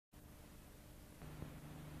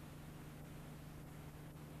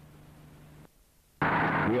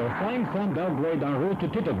We are flying from Belgrade en route to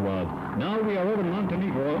Titograd. Now we are over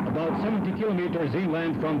Montenegro, about 70 kilometers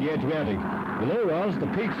inland from the Adriatic. Below us, the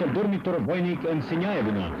peaks of Durmitor, Vojnik, and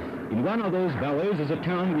Sinjajevina. In one of those valleys is a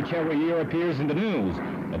town which every year appears in the news.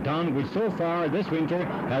 A town which so far this winter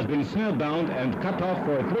has been snowbound and cut off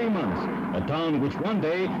for 3 months. A town which one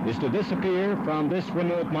day is to disappear from this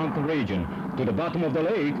remote mountain region to the bottom of the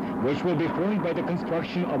lake, which will be formed by the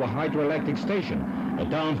construction of a hydroelectric station. A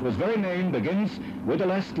town whose very name begins with the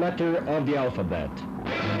last letter of the alphabet.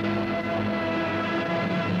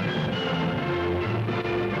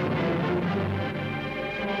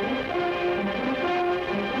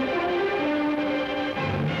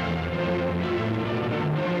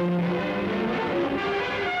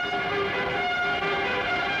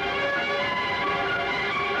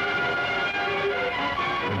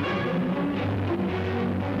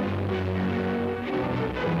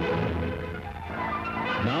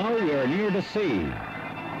 Now we are near the sea.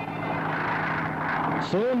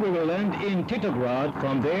 Soon we will land in Titograd.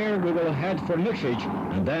 From there we will head for Nikšić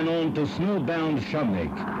and then on to snowbound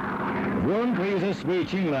Šabnik. Warm breezes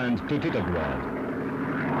reach inland to Titograd.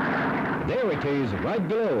 There it is, right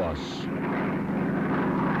below us.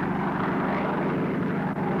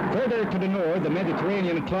 Further to the north, the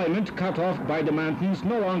Mediterranean climate, cut off by the mountains,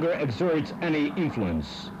 no longer exerts any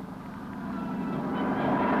influence.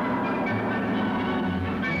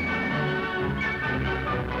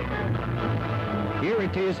 Here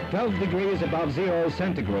it is 12 degrees above 0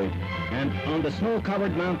 centigrade, and on the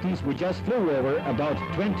snow-covered mountains we just flew over about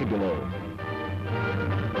 20 below.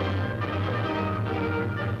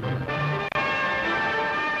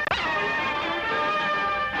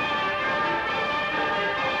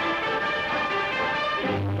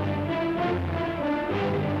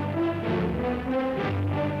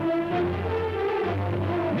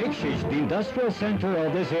 Nikšić, the industrial center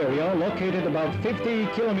of this area, located about 50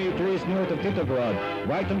 kilometers north of Titograd,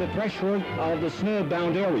 right on the threshold of the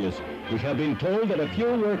snowbound areas. We have been told that a few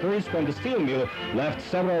workers from the steel mill left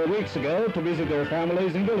several weeks ago to visit their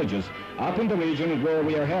families in villages up in the region where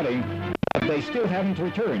we are heading, but they still haven't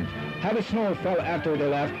returned. Heavy snow fell after they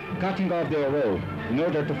left, cutting off their road. In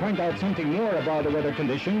order to find out something more about the weather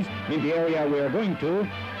conditions in the area we are going to,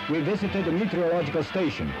 we visited the meteorological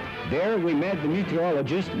station. There we met the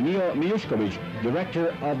meteorologist Mio Mijušković,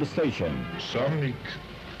 director of the station. Šabnik,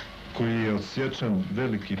 koji je osjećan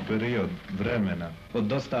veliki period vremena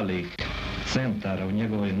od ostalih centara u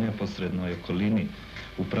njegovoj neposrednoj okolini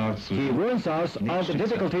u pravcu. He warns us of the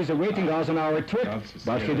difficulties awaiting us on our trip,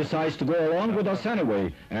 but he decides to go along with us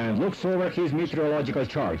anyway and looks over his meteorological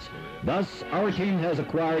charts. Thus, our team has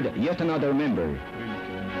acquired yet another member.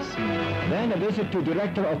 Then a visit to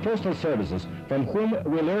Director of Postal Services, from whom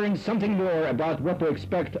we learned something more about what to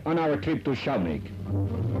expect on our trip to Šabnik.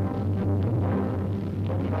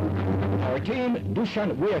 Our team,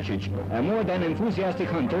 Dušan Vujačić, a more than enthusiastic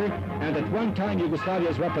hunter, and at one time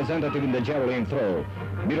Yugoslavia's representative in the javelin throw.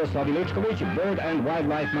 Miroslav Iličković, bird and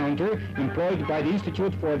wildlife mounter, employed by the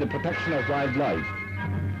Institute for the Protection of Wildlife.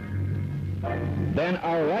 Then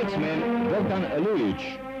our lightsman, Bogdan Elujić,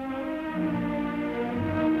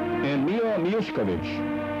 and Mio Mijušković.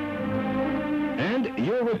 And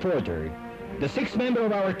your reporter. The sixth member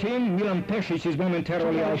of our team, Milan Pesic, is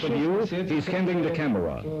momentarily out of view. He's handling the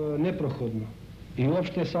camera. For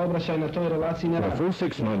a full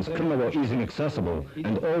 6 months, Krnovo is inaccessible,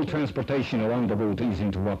 and all transportation along the route is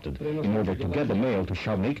interrupted. In order to get the mail to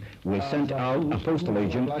Šabnik, we sent out a postal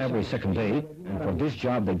agent every second day, and for this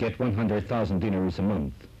job they get 100,000 dinars a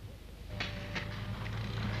month.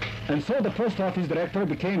 And so the post office director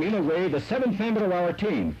became, in a way, the seventh member of our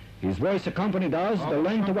team. His voice accompanied us the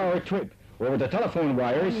length of our trip, over the telephone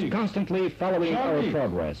wires, constantly following our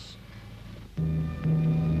progress.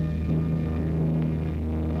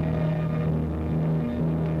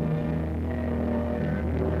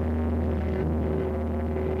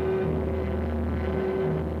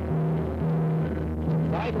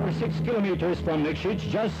 Or 6 kilometers from Nikšić,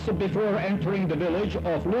 just before entering the village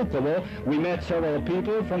of Lukovo, we met several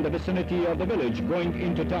people from the vicinity of the village going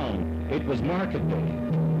into town. It was market day.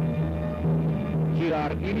 Here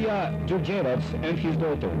are Ilya Đurđevac and his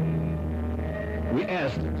daughter. We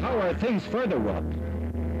asked, how are things further up?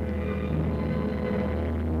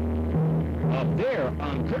 Up there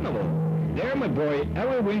on Krnovo. There, my boy,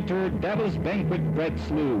 every winter Devil's Banquet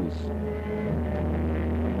breaks loose.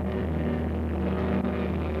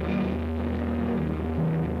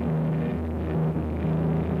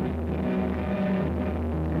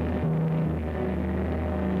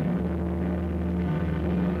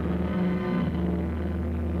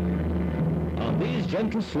 these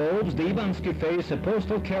gentle slopes, the Ivanski face, a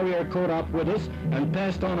postal carrier caught up with us and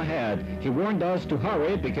passed on ahead. He warned us to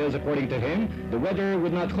hurry because, according to him, the weather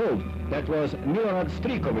would not hold. That was Milorad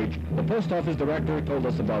Strikovic, the post office director, told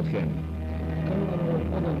us about him.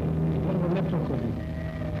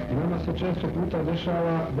 Nama se često puta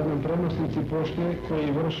dešava da nam prenosnici pošte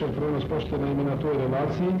koji vrše prenos pošte na toj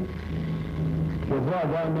relaciji po 2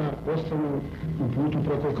 dana ostanu u putu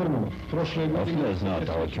preko Krnova. Often as not,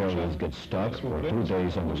 our carriers get stuck for 2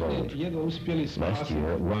 days on the road. Last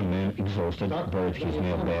year, one man, exhausted, buried his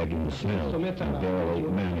mailbag in the snow and barely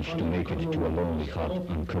managed to make it to a lonely hut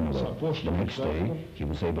on Krnova. The next day, he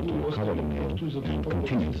was able to recover the mail and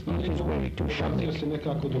continued on his way to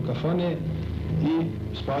Šanik. I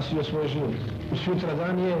spasio svoj život. Sutra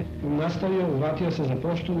dan je nastavio, vratio se za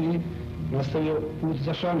poštu I nastavio put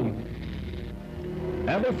za Šanik.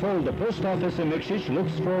 Everfold, the post office in Nikšić,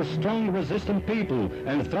 looks for strong, resistant people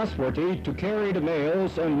and trustworthy to carry the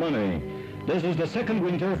mails and money. This is the second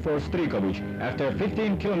winter for Strikovic. After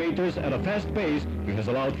 15 kilometers at a fast pace, he has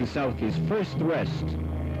allowed himself his first rest.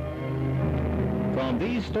 From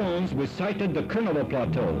these stones, we sighted the Krnova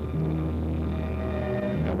Plateau.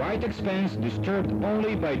 A wide expanse disturbed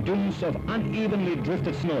only by dunes of unevenly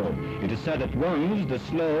drifted snow. It is said that once the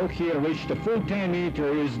snow here reached a full 10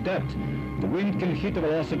 meters depth, the wind can hit a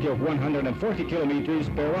velocity of 140 kilometers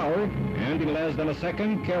per hour and in less than a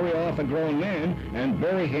second carry off a grown man and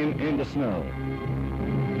bury him in the snow.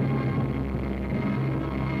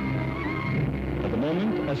 At the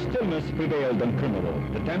moment, a stillness prevailed on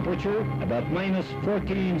Krnovo. The temperature about minus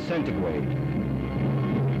 14 centigrade.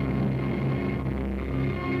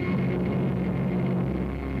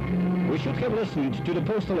 We should have listened to the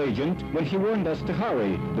postal agent when he warned us to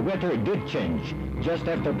hurry. The weather did change. Just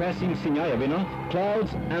after passing Sinjajevina,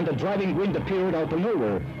 clouds and a driving wind appeared out of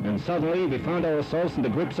nowhere, and suddenly we found ourselves in the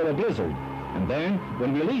grips of a blizzard. And then,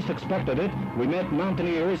 when we least expected it, we met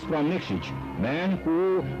mountaineers from Nikšić, men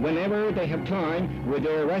who, whenever they have time, with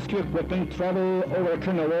their rescue equipment, travel over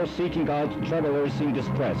Krnovo seeking out travelers in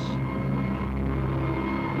distress.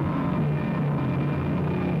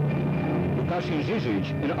 Lukashin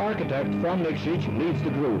Žižić, an architect from Nikšić, leads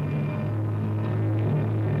the group.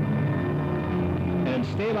 And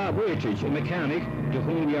Steva Vujicic, a mechanic, to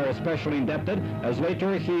whom we are especially indebted, as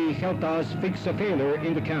later he helped us fix a failure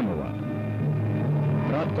in the camera.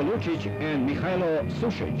 Ratko Lucic and Mihailo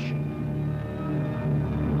Sušić.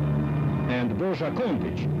 And Boža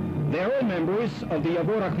Kondić. They are all members of the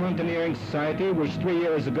Javorach Mountaineering Society, which 3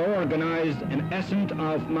 years ago organized an ascent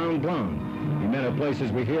of Mount Blanc. In many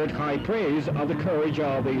places we heard high praise of the courage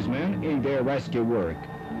of these men in their rescue work.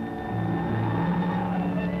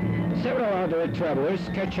 Several other travelers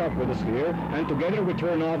catch up with us here, and together we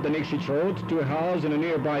turn off the Nikšić road to a house in a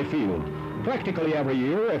nearby field. Practically every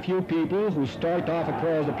year, a few people who start off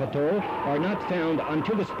across the plateau are not found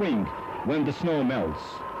until the spring, when the snow melts.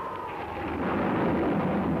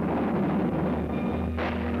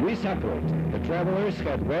 We separate. The travelers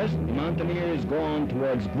head west, the mountaineers go on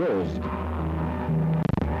towards Grozd.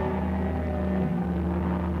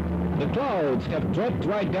 The clouds have dropped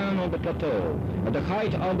right down on the plateau. At the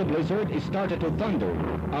height of the blizzard, it started to thunder.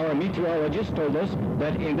 Our meteorologist told us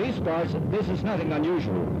that in these parts, this is nothing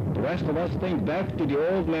unusual. The rest of us think back to the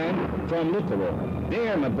old man from Lukovo.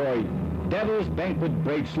 There, my boy, devil's banquet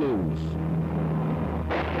breaks loose.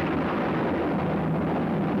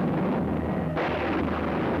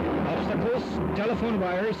 Obstacles, telephone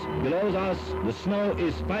wires, below us, the snow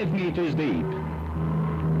is 5 meters deep.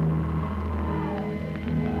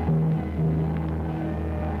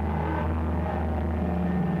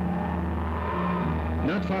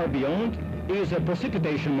 Not far beyond is a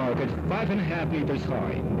precipitation market 5.5 meters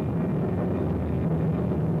high.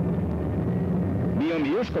 Milan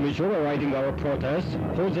Pesic, overriding our protests,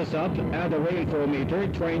 holds us up at the rainfall meter,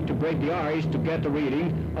 trying to break the ice to get the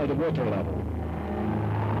reading of the water level.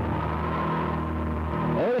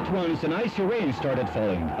 All at once, an icy rain started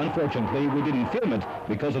falling. Unfortunately, we didn't film it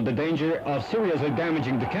because of the danger of seriously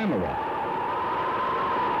damaging the camera.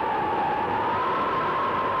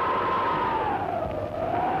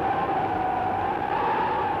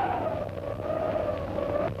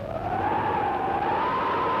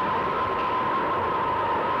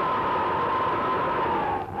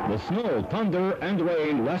 The snow, thunder, and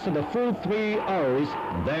rain lasted a full 3 hours.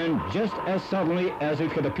 Then, just as suddenly as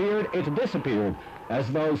it had appeared, it disappeared,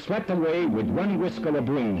 as though swept away with one whisk of a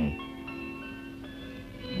broom.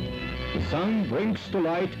 The sun brings to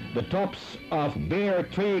light the tops of bare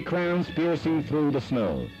tree crowns piercing through the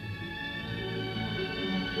snow.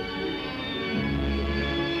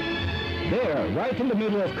 There, right in the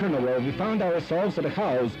middle of Krnovo, we found ourselves at a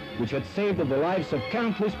house which had saved the lives of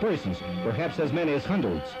countless persons, perhaps as many as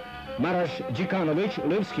hundreds. Maras Djikanovic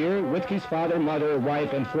lives here with his father, mother,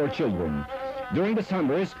 wife, and 4 children. During the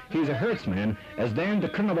summers, he is a herdsman, as then the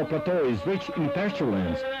Krnovo plateau is rich in pasture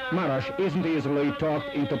lands. Maras isn't easily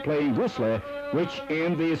talked into playing gusle, which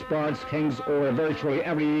in these parts hangs over virtually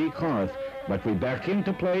every hearth. But we begged him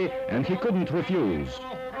to play, and he couldn't refuse.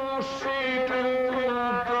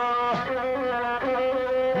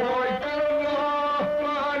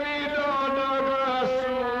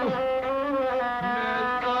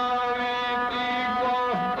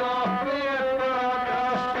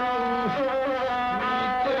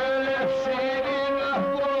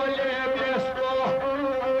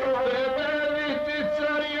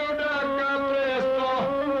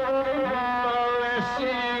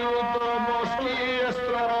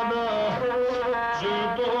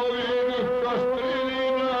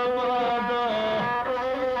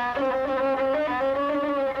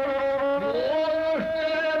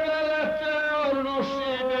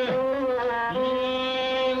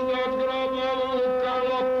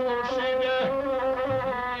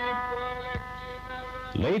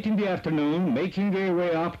 Late in the afternoon, making our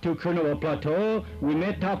way up to Krnovo Plateau, we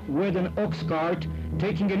met up with an ox cart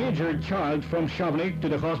taking an injured child from Shavnik to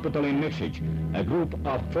the hospital in Pesic. A group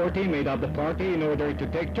of 40 made up the party in order to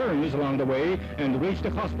take turns along the way and reach the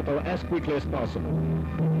hospital as quickly as possible.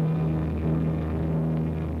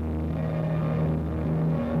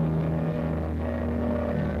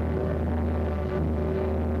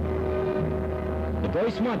 The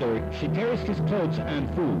boy's mother, she carries his clothes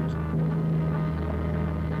and food.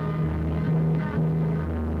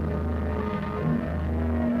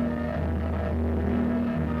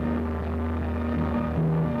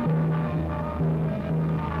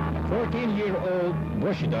 Year-old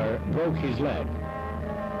Broshidar broke his leg.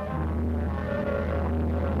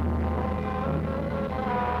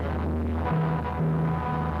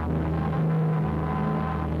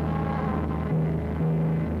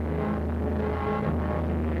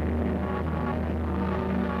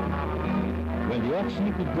 When the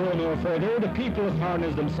oxen could go no further, the people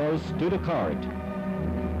harnessed themselves to the cart.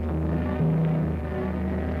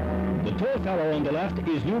 The tall fellow on the left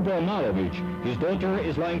is Ljubo Malovic. His daughter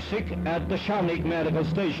is lying sick at the Shavnik medical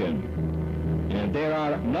station. And there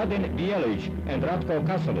are Mladen Jelic and Ratko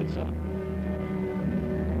Kasalica.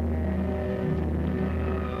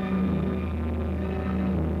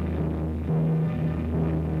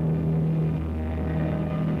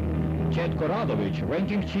 Chetko Radovic,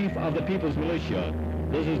 ranking chief of the People's Militia.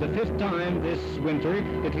 This is the 5th time this winter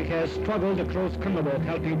that he has struggled across Krnovo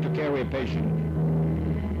helping to carry a patient.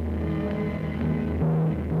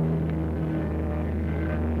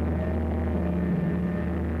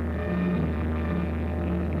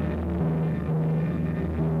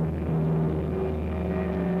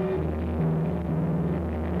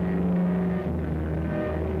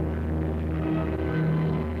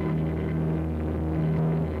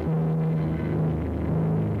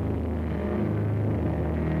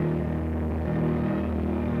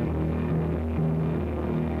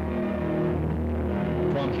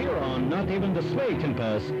 Not even the sleigh can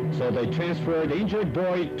pass, so they transfer the injured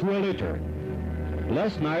boy to a litter.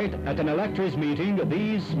 Last night, at an electors meeting,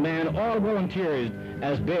 these men all volunteered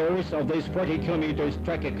as bearers of these 40 kilometers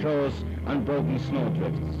trek across unbroken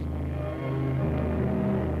snowdrifts.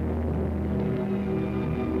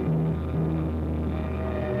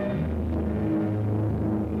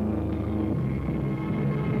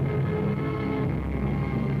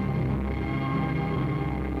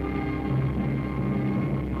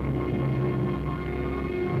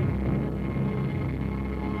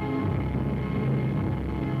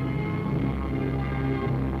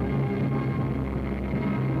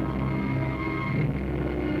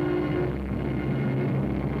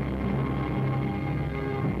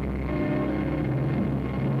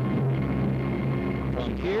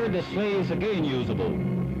 Here the sleigh is again usable.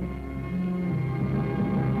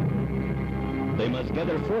 They must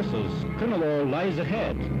gather forces. Krnovo lies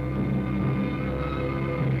ahead.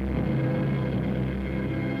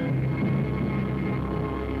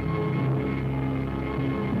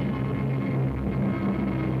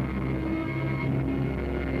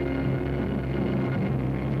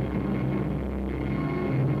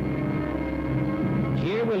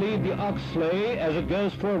 Here we lead the ox sleigh as it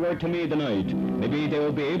goes forward to meet the night. Maybe they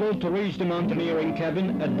will be able to reach the mountaineering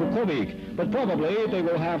cabin at Bukovic, but probably they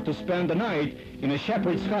will have to spend the night in a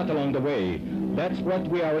shepherd's hut along the way. That's what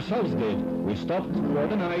we ourselves did. We stopped for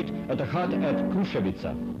the night at a hut at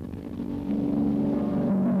Kruševica.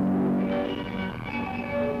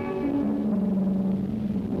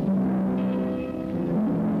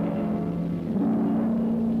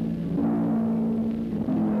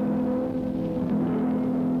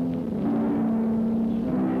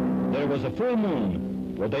 was a full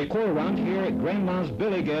moon. What they call around here Grandma's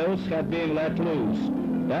billy goats had been let loose.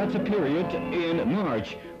 That's a period in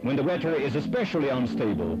March when the weather is especially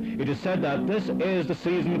unstable. It is said that this is the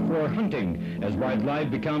season for hunting, as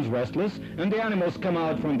wildlife becomes restless and the animals come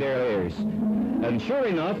out from their lairs. And sure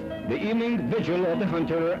enough, the evening vigil of the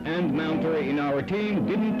hunter and mounter in our team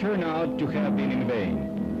didn't turn out to have been in vain.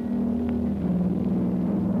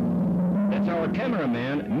 That's our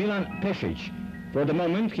cameraman, Milan Pesic. For the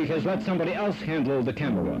moment, he has let somebody else handle the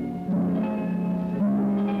camera.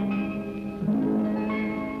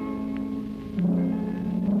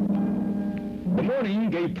 The morning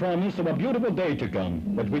gave promise of a beautiful day to come,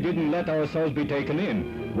 but we didn't let ourselves be taken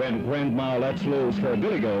in when Grandma lets loose her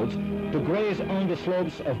billy goats to graze on the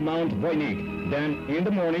slopes of Mount Vojnik. Then, in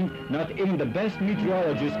the morning, not even the best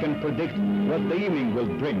meteorologists can predict what the evening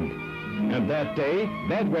will bring. And that day,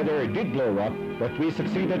 bad weather did blow up, but we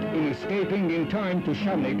succeeded in escaping in time to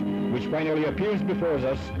Shavnik, which finally appears before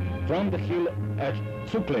us from the hill at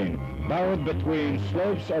Cuklin, buried between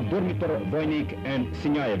slopes of Durmitor, Vojnik and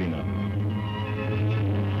Sinjajevina.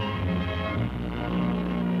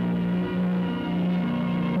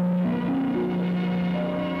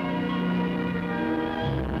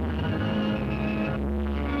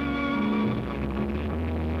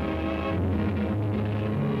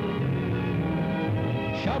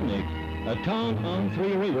 Shavnik, a town on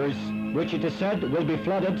 3 rivers, which it is said will be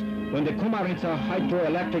flooded when the Komarnica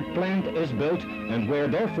hydroelectric plant is built, and where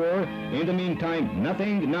therefore, in the meantime,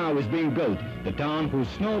 nothing now is being built. The town whose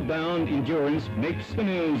snowbound endurance makes the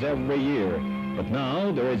news every year. But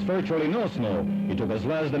now there is virtually no snow. It took us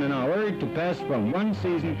less than an hour to pass from one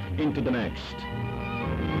season into the next.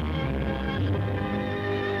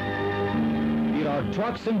 There are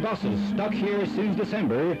trucks and buses stuck here since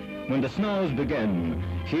December, when the snows began.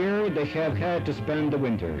 Here they have had to spend the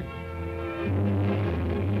winter.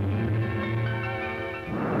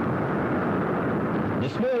 The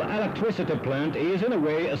small electricity plant is in a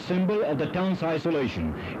way a symbol of the town's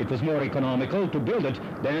isolation. It was more economical to build it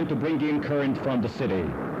than to bring in current from the city.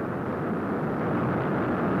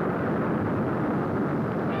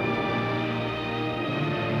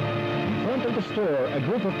 In front of the store, a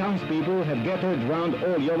group of townspeople have gathered round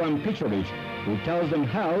old Jovan Pichovic, who tells them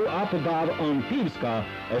how, up above on Pivska,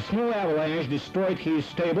 a snow avalanche destroyed his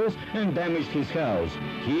stables and damaged his house.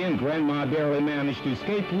 He and Grandma barely managed to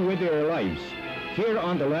escape with their lives. Here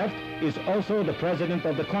on the left is also the president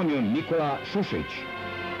of the commune, Nikola Šušić.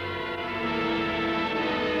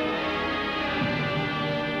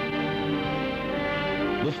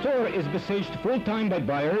 The store is besieged full-time by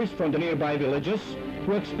buyers from the nearby villages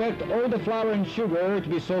who expect all the flour and sugar to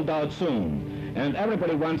be sold out soon. And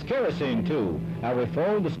everybody wants kerosene too. Every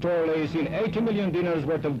fall, the store lays in 80 million dinars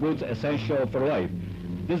worth of goods essential for life.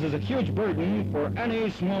 This is a huge burden for any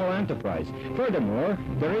small enterprise. Furthermore,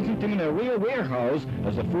 there isn't even a real warehouse,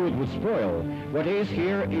 as the food would spoil. What is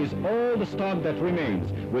here is all the stock that remains.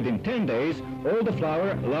 Within 10 days, all the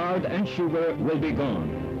flour, lard and sugar will be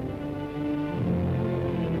gone.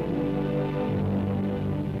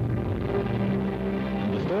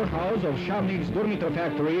 The storehouse of Shavnik's Durmitor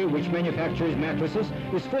factory, which manufactures mattresses,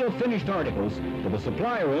 is full of finished articles, but the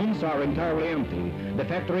supply rooms are entirely empty. The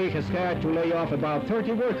factory has had to lay off about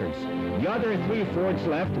 30 workers. The other 3/4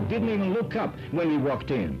 left didn't even look up when we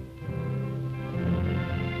walked in.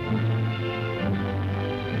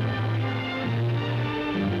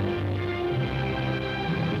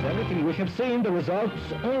 Is everything we have seen the results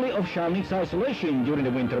only of Shavnik's isolation during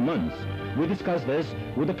the winter months? We discussed this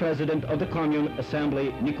with the president of the commune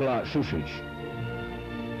assembly, Nikola Šušić.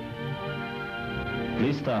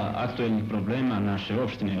 Lista aktuelnih problema naše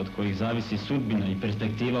opštine, od kojih zavisi sudbina i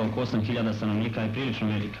perspektiva oko 8.000 stanovnika, je prilično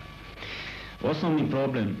velika. Osnovni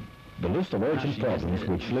problem The list of urgent problems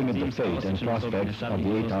which limit the fate and prospects of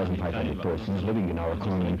the 8,500 persons living in our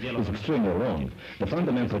commune is extremely long. The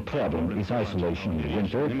fundamental problem is isolation in the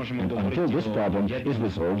winter, and until this problem is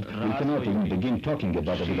resolved, we cannot even begin talking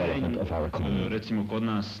about the development of our commune.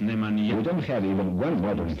 We don't have even one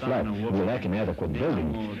modern flat. We lack an adequate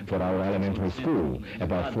building for our elementary school.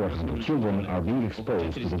 About 400 children are being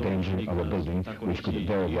exposed to the danger of a building which could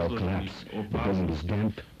very well collapse. The building is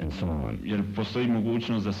damp and so on. Jer postoji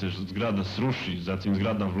mogućnost da se zgrada sruši, zatim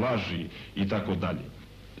zgrada vlaži i tako dalje.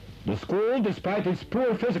 The school, despite its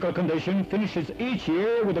poor physical condition, finishes each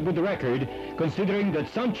year with a good record, considering that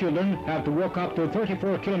some children have to walk up to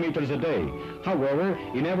 34 kilometers a day. However,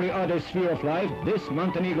 in every other sphere of life, this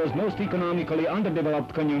Montenegro's most economically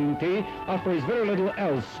underdeveloped community offers very little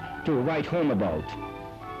else to write home about.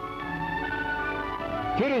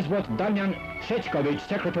 Here is what Damjan Šečković,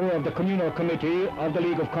 secretary of the communal committee of the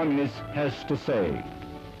League of Communists, has to say.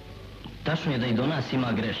 Tačno je da I do nas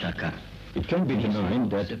ima grešaka. It can't be denied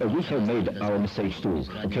that we have made our mistakes too.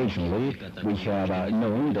 Occasionally, we have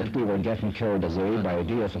known that we were getting carried away by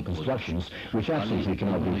ideas and constructions which absolutely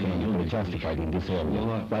cannot be economically justified in this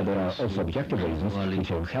area. But there are also objective reasons which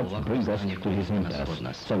have helped bring us to this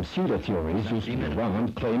impasse. Some pseudo-theories used to be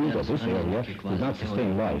around claiming that this area would not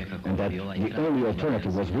sustain life and that the only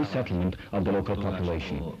alternative was resettlement of the local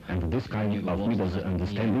population. And this kind of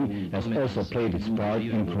misunderstanding has also played its part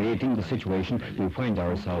in creating the situation we find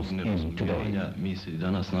ourselves in today. Mi se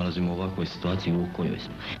danas nalazimo u ovakvoj situaciji u kojoj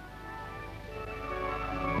smo.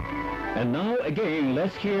 And now again,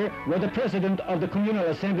 let's hear what the president of the Communal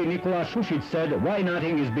Assembly, Nikola Šušić, said why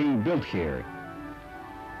nothing is being built here.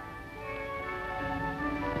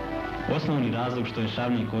 Osnovni razlog što je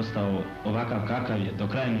Šavnik ostao ovakav kakav je do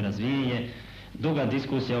kraja nerazvijen je duga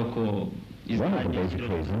diskusija oko One of the basic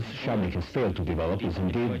reasons Šavnik has failed to develop is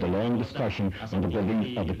indeed the long discussion on the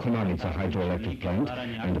building of the Komarnica hydroelectric plant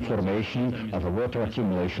and the formation of a water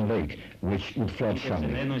accumulation lake, which would flood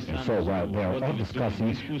Šavnik. And so while they are all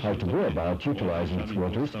discussing how to go about utilizing its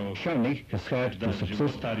waters, Šavnik has had to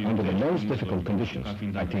subsist under the most difficult conditions.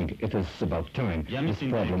 I think it is about time this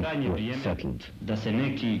problem was settled. Da se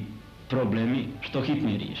neki problemi što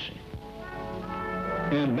hitnije riješe.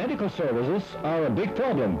 And medical services are a big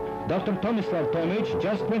problem. Dr. Tomislav Tomic,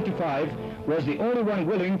 just 25, was the only one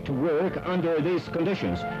willing to work under these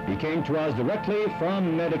conditions. He came to us directly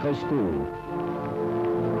from medical school.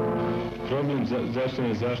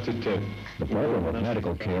 The problem of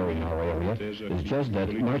medical care in our area is just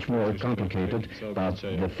that much more complicated, but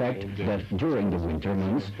the fact that during the winter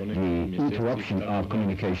months, the interruption of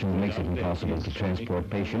communication makes it impossible to transport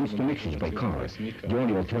patients to Nikšić by car. The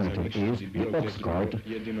only alternative is the ox cart,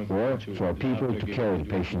 or for people to carry the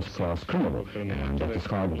patients across Krnovo, and that is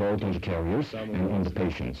hard both on the carriers and on the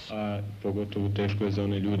patients.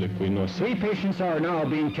 3 patients are now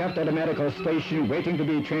being kept at a medical station waiting to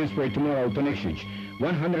be transferred tomorrow to Nikšić.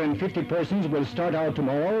 150 persons will start out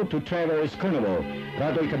tomorrow to traverse Krnovo.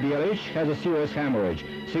 Radojka Bijelić has a serious hemorrhage.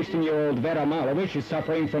 16-year-old Vera Malović is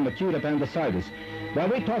suffering from acute appendicitis. While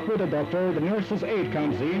we talk with the doctor, the nurse's aide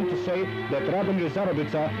comes in to say that Radomir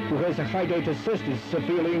Zarobica, who has a hydrated cyst, is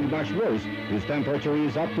feeling much worse. His temperature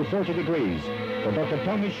is up to 40 degrees. For Dr.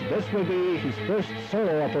 Tomic, this will be his first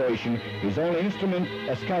solo operation, his only instrument,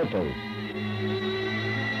 a scalpel.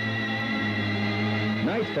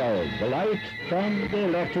 Night fell. The light from the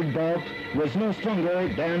electric bulb was no stronger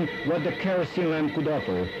than what the kerosene lamp could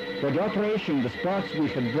offer. For the operation, the spots we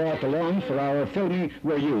had brought along for our filming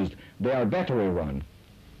were used. They are battery run.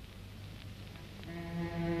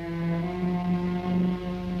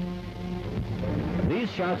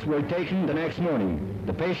 These shots were taken the next morning.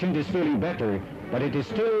 The patient is feeling better, but it is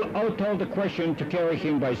still out of the question to carry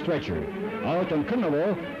him by stretcher. Out on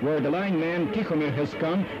Krnovo, where the lineman Tihomir has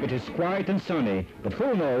come, it is quiet and sunny, but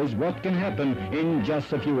who knows what can happen in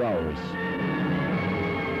just a few hours.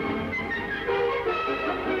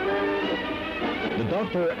 The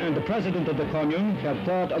doctor and the president of the commune have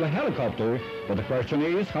thought of a helicopter, but the question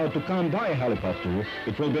is how to come by a helicopter.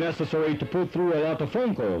 It will be necessary to put through a lot of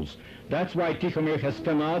phone calls. That's why Tihomir has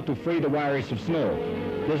come out to free the wires of snow.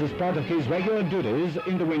 This is part of his regular duties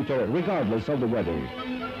in the winter, regardless of the weather.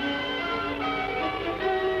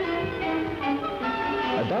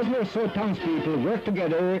 A dozen or so townspeople work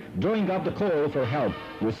together, drawing up the call for help.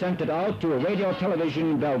 We sent it out to a radio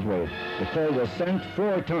television Belgrade. The call was sent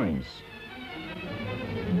 4 times.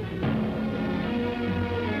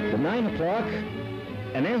 At 9 o'clock,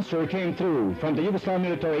 an answer came through from the Yugoslav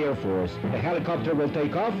Military Air Force. A helicopter will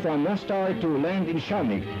take off from Mostar to land in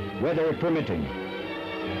Šavnik, weather permitting.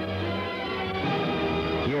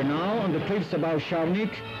 Here now, on the cliffs above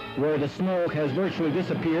Šavnik, where the snow has virtually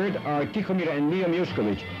disappeared, are Tihomir and Mio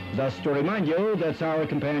Miušković. Thus, to remind you, that's our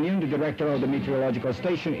companion, the director of the meteorological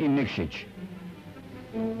station in Nikšić.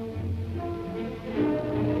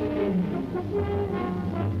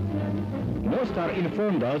 Mostar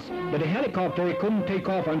informed us that the helicopter couldn't take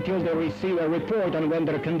off until they receive a report on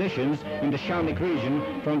weather conditions in the Šavnik region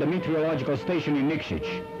from the meteorological station in Nikšić.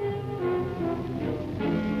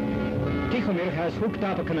 Tihomir has hooked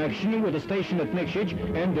up a connection with the station at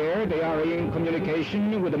Nikšić, and there they are in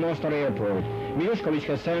communication with the Mostar airport. Miušković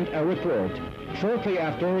has sent a report. Shortly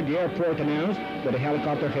after, the airport announced that the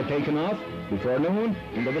helicopter had taken off. Before noon,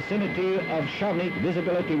 in the vicinity of Šavnik,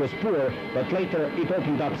 visibility was poor, but later it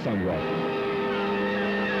opened up somewhat.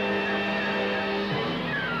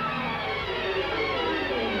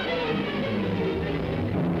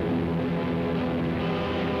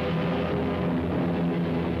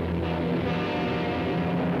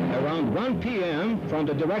 Around 1 p.m. from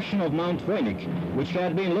the direction of Mount Vojnik, which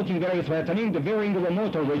had been looking very threatening, the veering of a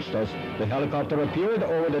motor reached us. The helicopter appeared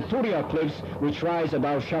over the Turia cliffs, which rise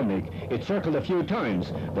above Shavnik. It circled a few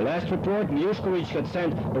times. The last report Њuјorku had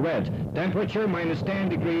sent read, temperature minus 10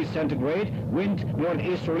 degrees centigrade, wind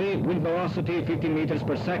northeasterly, wind velocity 15 meters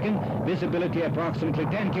per second, visibility approximately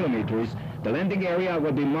 10 kilometers. The landing area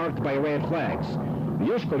would be marked by red flags.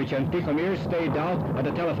 Њuјorku and Tihomir stayed out at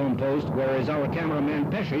the telephone post, whereas our cameraman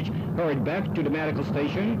Pesic hurried back to the medical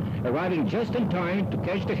station, arriving just in time to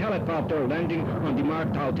catch the helicopter landing on the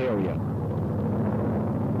marked out area.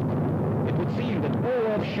 It would seem that all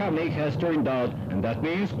of Shavnik has turned out, and that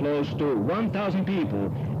means close to 1,000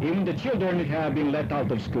 people. Even the children have been let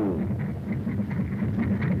out of school.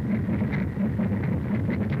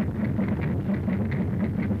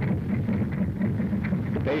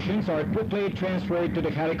 Patients are quickly transferred to the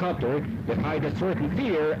helicopter. They hide a certain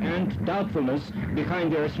fear and doubtfulness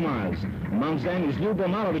behind their smiles. Amongst them is Ljubo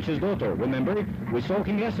Malović's daughter. Remember, we saw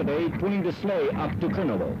him yesterday pulling the sleigh up to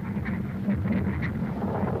Krnovo.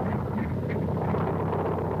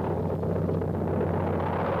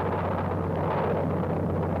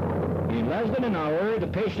 In less than an hour, the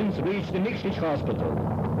patients reached the Nikšić hospital.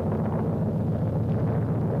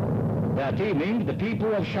 That evening, the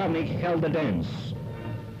people of Shavnik held a dance.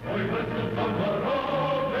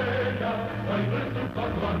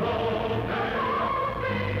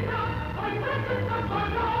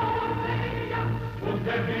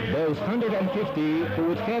 Those 150 who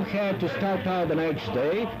would have had to start out the next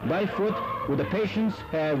day by foot, would the patients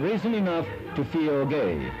have reason enough to feel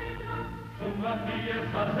gay.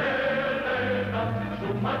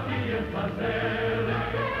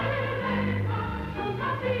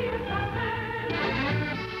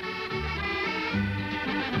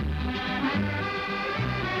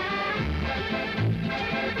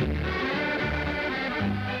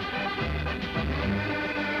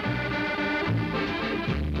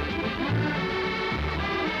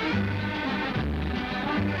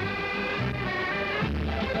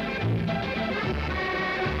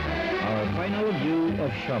 Final view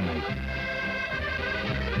of Shavnik.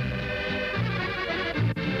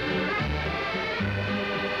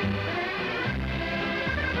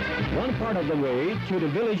 One part of the way to the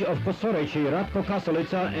village of Posoreći, Ratko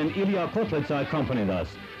Kasalica and Ilija Kotlica accompanied us.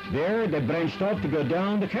 There they branched off to go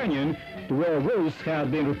down the canyon to where roofs had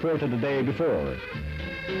been reported the day before.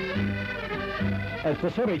 At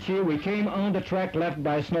Posoreći, we came on the track left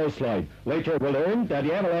by a snowslide. Later we learned that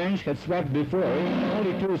the avalanche had swept before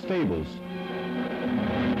only 2 stables.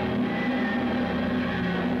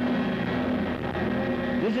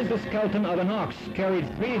 This is the skeleton of an ox carried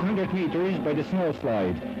 300 meters by the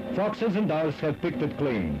snowslide. Foxes and dogs have picked it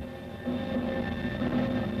clean.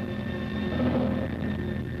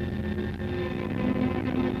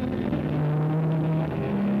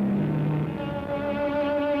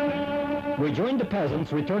 We joined the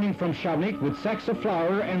peasants returning from Shavnik with sacks of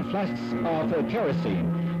flour and flasks of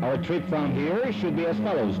kerosene. Our trip from here should be as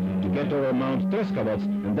follows: to get over Mount Treskavac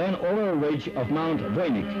and then over a ridge of Mount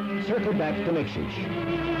Vojnik, circle back to Nikšić.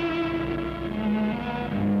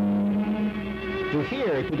 To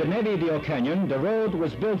here, to the Nevidio Canyon, the road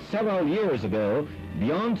was built several years ago.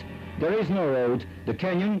 Beyond, there is no road. The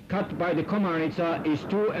canyon, cut by the Komarnica, is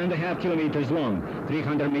 2.5 kilometers long.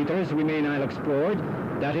 300 meters remain unexplored.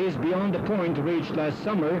 That is beyond the point reached last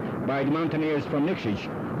summer by the mountaineers from Nikšić.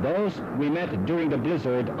 Those we met during the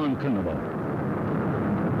blizzard on Krnovo.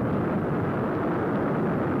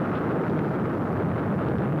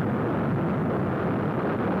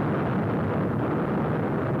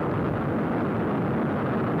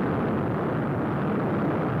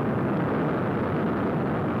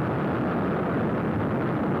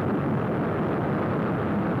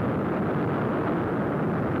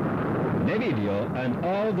 And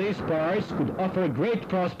all these parts could offer great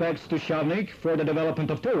prospects to Shavnik for the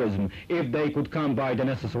development of tourism if they could come by the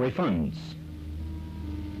necessary funds.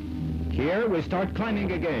 Here we start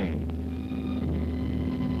climbing again.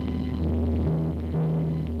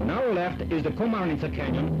 On our left is the Komarnica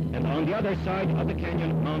Canyon, and on the other side of the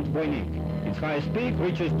canyon, Mount Vojnik. Its highest peak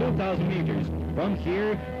reaches 2,000 meters. From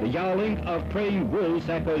here, the yowling of praying wolves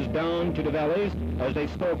echoes down to the valleys as they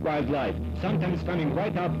stalk wildlife, sometimes coming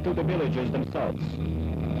right up to the villages themselves.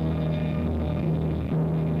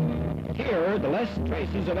 Here, the less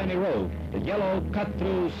traces of any road, the yellow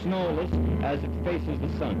cut-through snowless as it faces the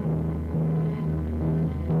sun.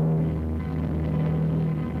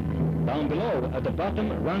 Down below, at the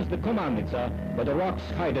bottom, runs the Komarnica, but the rocks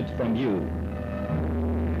hide it from view.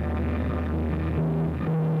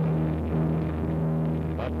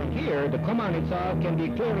 But from here, here, the Komanica can be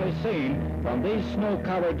clearly seen from these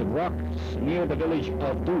snow-covered rocks near the village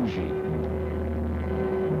of Duži.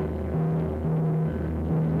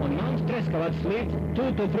 On Mount Treskovac live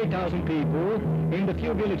 2,000 to 3,000 people in the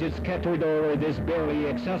few villages scattered over this barely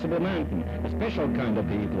accessible mountain. A special kind of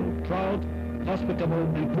people, proud, hospitable,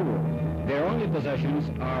 and poor. Their only possessions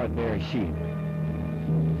are their sheep.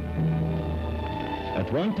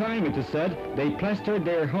 At one time, it is said, they plastered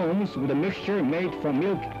their homes with a mixture made from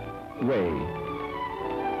milk whey.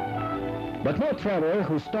 But no traveler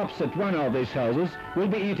who stops at one of these houses will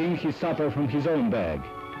be eating his supper from his own bag.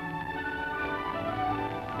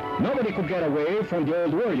 Nobody could get away from the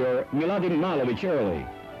old warrior, Miladin Malović, early.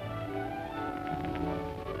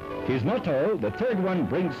 His motto, the third one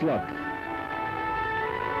brings luck.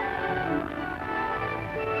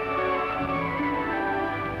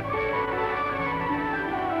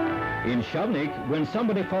 In Shavnik, when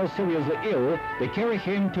somebody falls seriously ill, they carry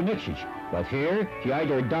him to Nikšić. But here, he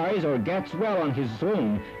either dies or gets well on his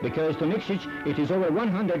own, because to Nikšić it is over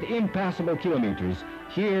 100 impassable kilometers.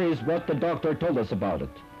 Here is what the doctor told us about it.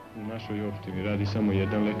 U našoj opštini radi samo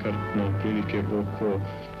jedan lekar na otprilike oko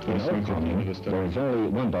 800. There is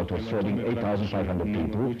only one doctor serving 8,500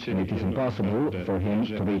 people, and it is impossible for him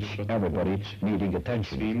to reach everybody needing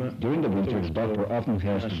attention. During the winter, the doctor often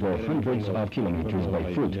has to go hundreds of kilometers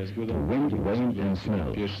by foot through wind, rain, and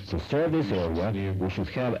snow. To serve this area, we should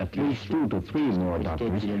have at least 2 to 3 more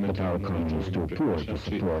doctors, but our economy is too poor to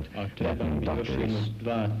support that many doctors.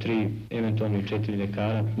 2, 3, eventualno 4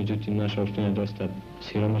 ljekara, međutim naša opština je dosta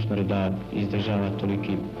siromašna da izdržava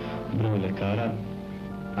toliki broj ljekara.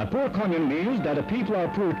 A poor commune means that the people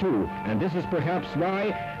are poor too, and this is perhaps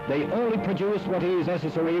why they only produce what is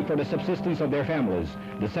necessary for the subsistence of their families.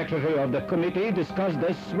 The secretary of the committee discussed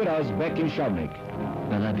this with us back in Shavnik.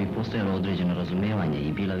 Kada bi postojalo određeno razumijevanje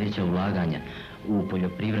i bila veća ulaganja u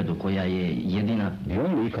poljoprivredu koja je jedina The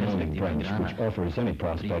only economic branch which offers any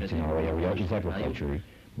prospects in our area is agriculture,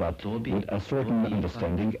 but with a certain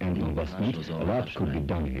understanding and investment, a lot could be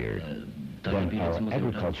done here. Then our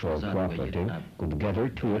agricultural cooperative could gather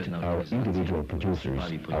to it our individual producers,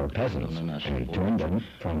 our peasants, and turn them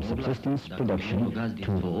from subsistence production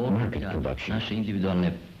to market production. Naše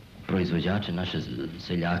individualne proizvođače, naše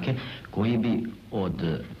seljake, koji bi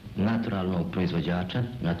od naturalnog proizvođača,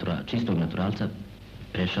 čistog naturalca,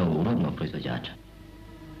 prešao u rodnog proizvođača.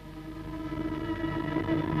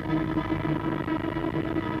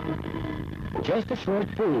 Just a short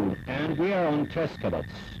pull, and we are on Treskovac.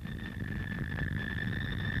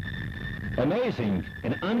 Amazing,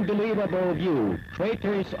 an unbelievable view,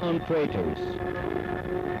 craters on craters.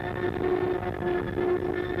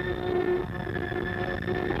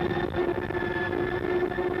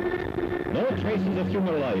 No traces of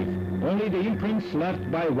human life, only the imprints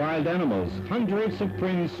left by wild animals. Hundreds of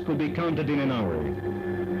prints could be counted in an hour.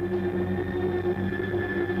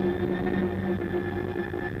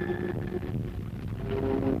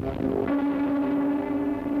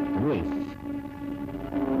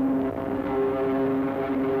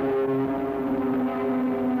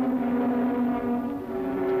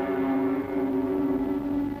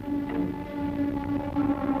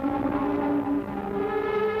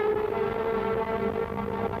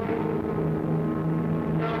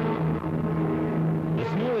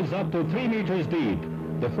 Up to 3 meters deep.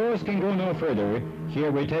 The horse can go no further.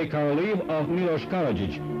 Here we take our leave of Miloš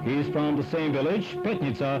Karadzic. He is from the same village,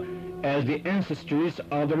 Petnica, as the ancestors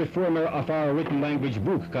of the reformer of our written language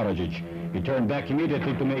book, Karadzic. He turned back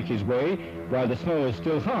immediately to make his way, while the snow is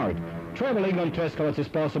still hard. Traveling on Treskovac is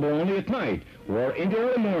possible only at night, or in the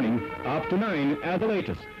early morning, up to 9 at the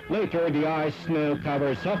latest. Later, the ice snow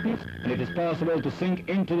cover softens, and it is possible to sink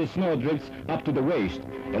into the snowdrifts up to the waist.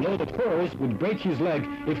 A loaded horse would break his leg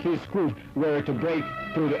if his hoof were to break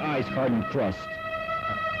through the ice-hardened crust.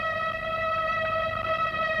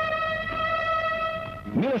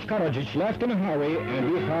 Miloš Karadzic left in a hurry,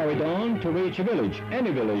 and we hurried on to reach a village,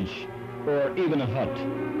 any village, or even a hut.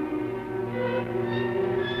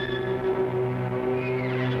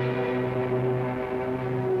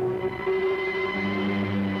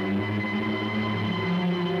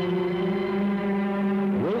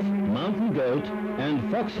 Goat and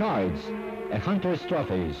fox hides, a hunter's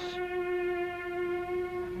trophies.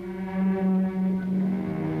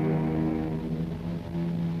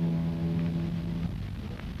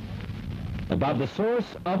 About the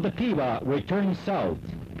source of the Piva, we turn south.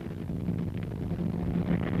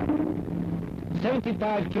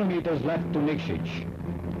 75 kilometers left to Nikšić.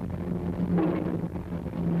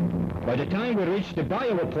 By the time we reached the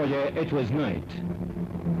Bajovo Polje, it was night.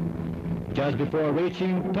 Just before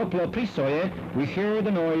reaching Toplo Prisoje, we hear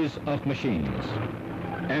the noise of machines.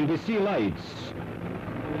 and we see lights.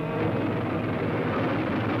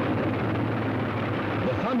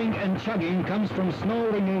 The humming and chugging comes from snow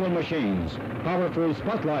removal machines. Powerful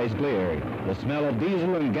spotlights glare. The smell of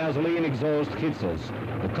diesel and gasoline exhaust hits us.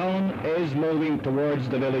 The column is moving towards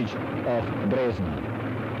the village of Brezna.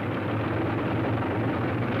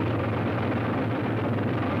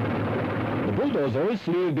 The bulldozers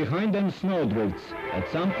leave behind them snowdrifts, at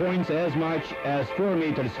some points as much as 4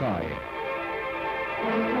 meters high.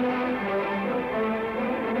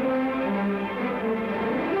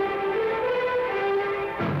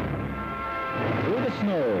 Through the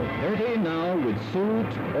snow, dirty now with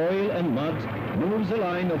soot, oil and mud, moves a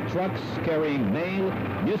line of trucks carrying mail,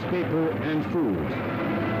 newspaper and food.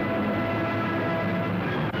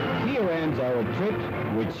 Here ends our trip,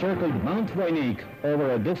 which circled Mount Voynich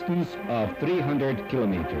over a distance of 300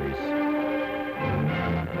 kilometers.